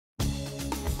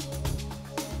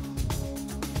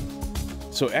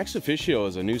So Ex Officio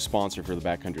is a new sponsor for the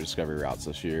Backcountry Discovery Routes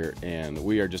this year, and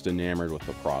we are just enamored with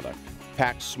the product.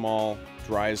 Packs small,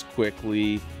 dries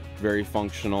quickly, very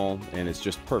functional, and it's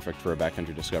just perfect for a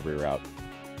backcountry discovery route.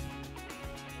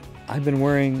 I've been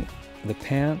wearing the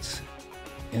pants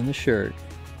and the shirt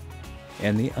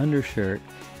and the undershirt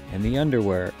and the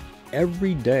underwear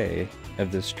every day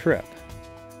of this trip.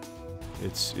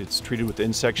 It's treated with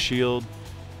insect shield,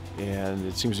 and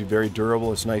it seems to be very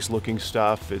durable. It's nice looking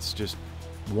stuff. It's just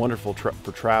wonderful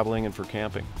for traveling and for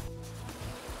camping.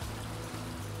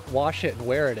 Wash it and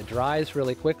wear it. It dries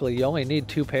really quickly. You only need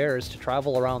 2 pairs to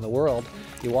travel around the world.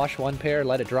 You wash 1 pair,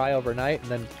 let it dry overnight,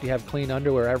 and then you have clean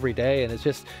underwear every day, and it's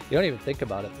just, you don't even think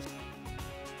about it.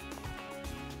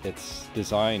 It's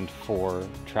designed for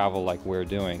travel like we're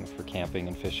doing, for camping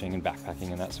and fishing and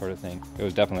backpacking and that sort of thing. It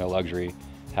was definitely a luxury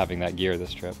having that gear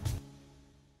this trip.